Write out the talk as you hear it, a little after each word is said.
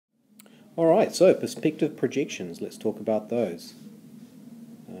Alright, so perspective projections, let's talk about those.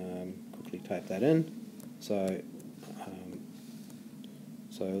 Quickly type that in. So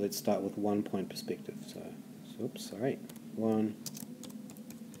let's start with 1 point perspective. So, 1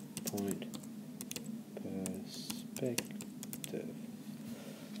 point perspective.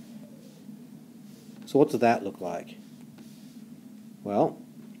 So what does that look like? Well,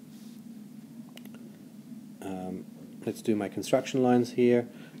 let's do my construction lines here.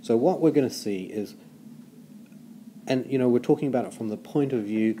 So what we're going to see is, and we're talking about it from the point of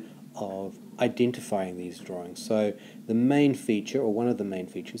view of identifying these drawings. So the main feature, or one of the main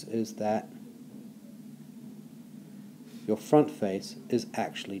features, is that your front face is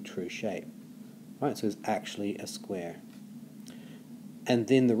actually true shape. Right, so it's actually a square. And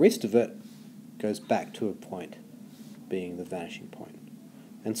then the rest of it goes back to a point, being the vanishing point.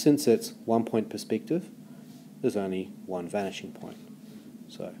 And since it's 1 point perspective, there's only one vanishing point.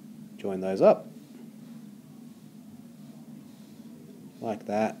 So join those up like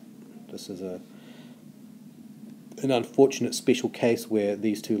that. This is an unfortunate special case where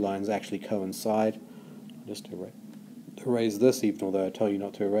these two lines actually coincide. Just erase this, even although I tell you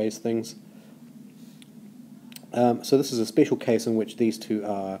not to erase things. So this is a special case in which these two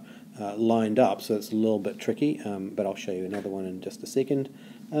are lined up, so it's a little bit tricky, but I'll show you another one in just a second.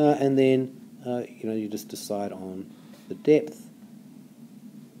 And then you just decide on the depth,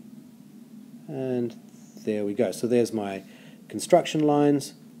 and there we go. So there's my construction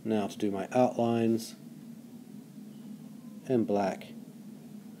lines. Now to do my outlines in black.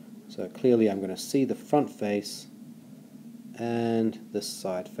 So clearly I'm going to see the front face and this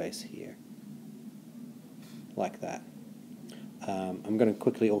side face here, like that. I'm going to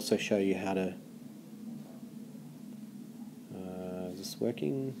quickly also show you how to, is this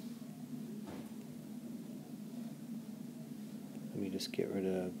working? Let me just get rid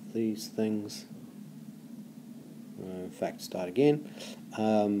of these things. In fact, start again.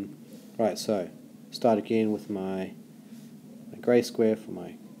 Right, so start again with my grey square for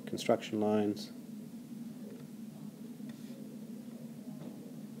my construction lines.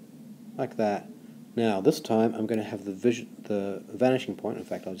 Like that. Now this time I'm going to have the vanishing point. In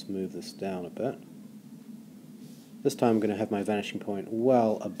fact, I'll just move this down a bit. This time I'm going to have my vanishing point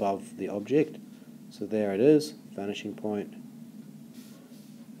well above the object. So there it is, vanishing point.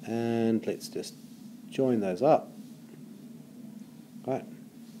 And let's just join those up. Right.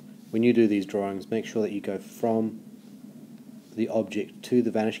 When you do these drawings, make sure that you go from the object to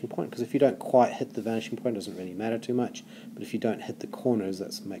the vanishing point, because if you don't quite hit the vanishing point, it doesn't really matter too much. But if you don't hit the corners,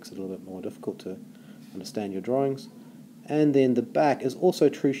 that makes it a little bit more difficult to understand your drawings. And then the back is also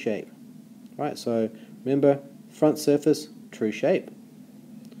true shape. Right, so remember, front surface, true shape.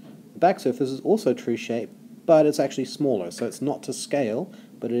 The back surface is also true shape, but it's actually smaller, so it's not to scale,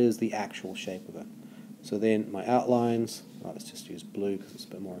 but it is the actual shape of it. So then my outlines, let's just use blue because it's a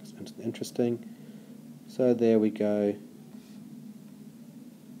bit more interesting. So there we go.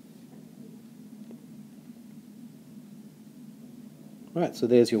 Right, so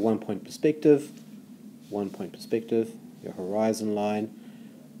there's your 1 point perspective, 1 point perspective, your horizon line.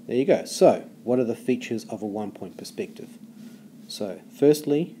 There you go. So, what are the features of a 1 point perspective? So,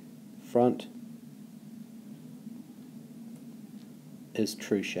 firstly, front is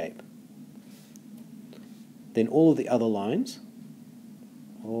true shape. Then all of the other lines,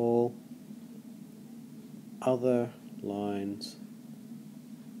 all other lines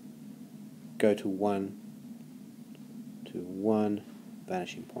go to one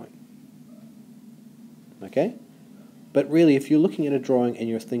vanishing point. Okay? But really, if you're looking at a drawing and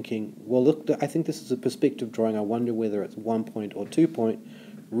you're thinking, well, look, I think this is a perspective drawing, I wonder whether it's 1 point or 2 point,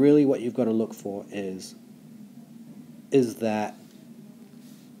 really what you've got to look for is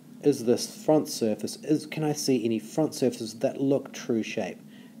this front surface, can I see any front surfaces that look true shape?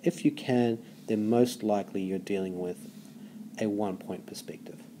 If you can, then most likely you're dealing with a 1 point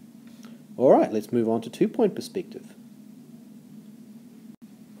perspective. Alright, let's move on to 2 point perspective.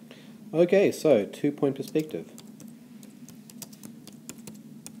 Okay, so 2 point perspective.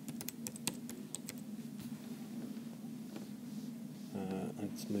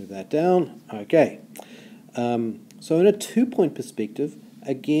 Let's move that down. Okay, so in a 2 point perspective,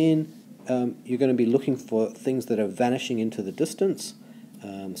 again, you're going to be looking for things that are vanishing into the distance.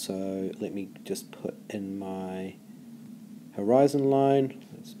 So let me just put in my horizon line.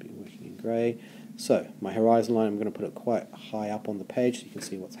 Let's be working in grey. So my horizon line, I'm going to put it quite high up on the page so you can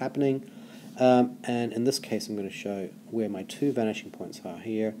see what's happening. And in this case, I'm going to show where my two vanishing points are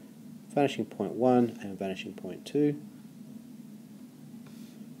here. Vanishing point 1 and vanishing point 2.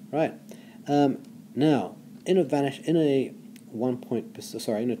 Right. Now, in a in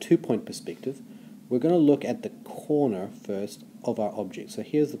a 2-point perspective, we're going to look at the corner first of our object. So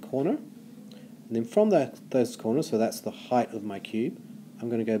here's the corner, and then from those corners, so that's the height of my cube, I'm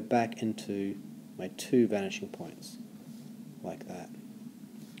going to go back into my 2 vanishing points, like that.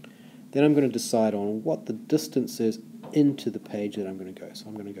 Then I'm going to decide on what the distance is into the page that I'm going to go. So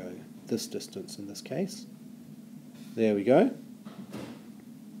I'm going to go this distance in this case. There we go.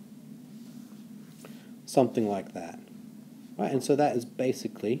 Something like that. Right, and so that is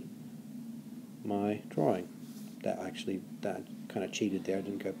basically my drawing. That kind of cheated there. I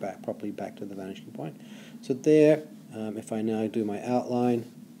didn't go properly back to the vanishing point. So there, if I now do my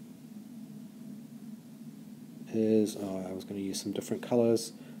outline, is, I was going to use some different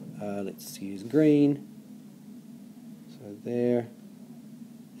colors. Let's use green. So there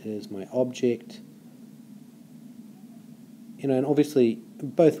is my object. And obviously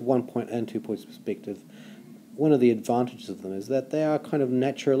both 1-point and 2-point perspective, one of the advantages of them is that they are kind of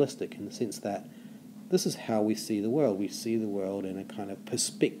naturalistic in the sense that this is how we see the world. We see the world in a kind of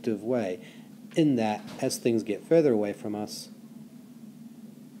perspective way, in that as things get further away from us,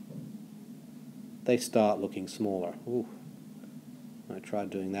 they start looking smaller. Ooh, I tried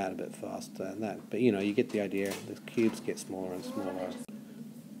doing that a bit faster than that, but you get the idea. The cubes get smaller and smaller.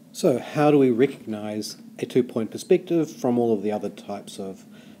 So how do we recognize a 2-point perspective from all of the other types of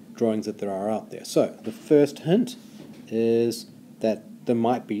drawings that there are out there? So the first hint is that there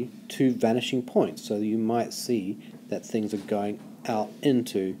might be 2 vanishing points. So you might see that things are going out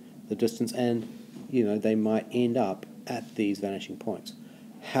into the distance, and they might end up at these vanishing points.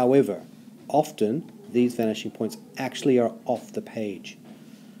 However, often these vanishing points actually are off the page,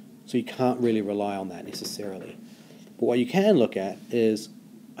 so you can't really rely on that necessarily. But what you can look at is,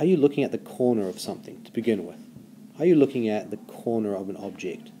 are you looking at the corner of something to begin with? Are you looking at the corner of an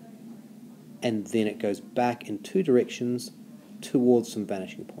object, and then it goes back in 2 directions towards some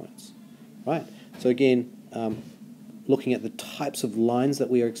vanishing points, right? So again, looking at the types of lines that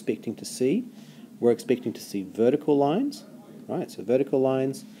we are expecting to see, we're expecting to see vertical lines, right? So vertical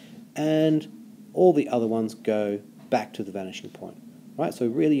lines, and all the other ones go back to the vanishing point, right? So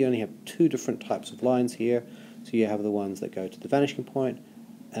really you only have 2 different types of lines here. So you have the ones that go to the vanishing point,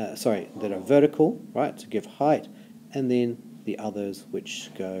 that are vertical, right, to give height, and then the others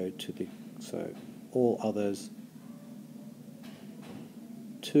which go to all others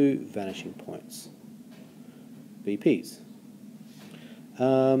to vanishing points, VPs.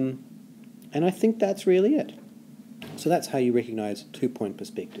 And I think that's really it. So that's how you recognize 2-point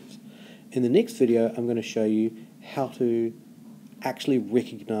perspectives. In the next video, I'm going to show you how to actually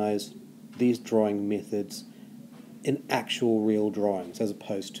recognize these drawing methods in actual real drawings, as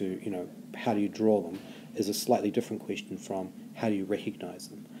opposed to, how do you draw them, is a slightly different question from how do you recognize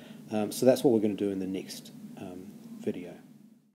them. So that's what we're going to do in the next video.